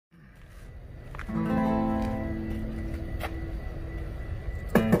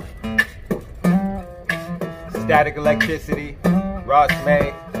Static electricity, Ross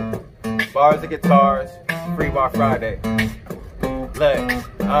May, bars and guitars, free bar Friday.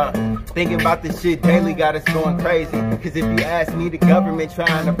 Look, thinking about this shit daily got us going crazy. Cause if you ask me, the government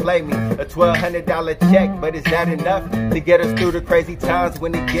trying to play me a $1,200 check, but is that enough to get us through the crazy times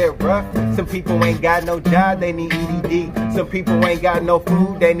when it get rough? Some people ain't got no job, they need EDD. Some people ain't got no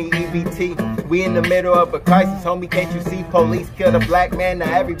food, they need EBT. We in the middle of a crisis, homie, can't you see? Police killed a black man,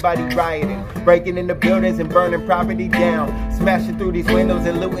 now everybody rioting, breaking into buildings and burning property down, smashing through these windows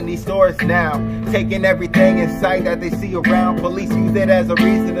and looting these stores now, taking everything in sight that they see around. Police use it as a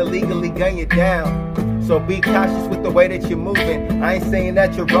reason to legally gun you down. So be cautious with the way that you're moving. I ain't saying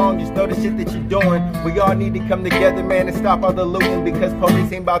that you're wrong, just know the shit that you're doing. We all need to come together, man, and stop all the looting, because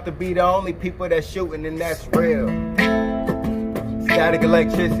police ain't about to be the only people that's shooting, and that's real. Static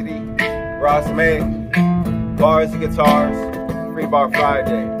electricity, Ross May, bars and guitars, free bar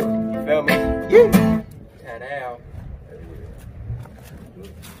Friday. You feel me? Yeah. Ta-da.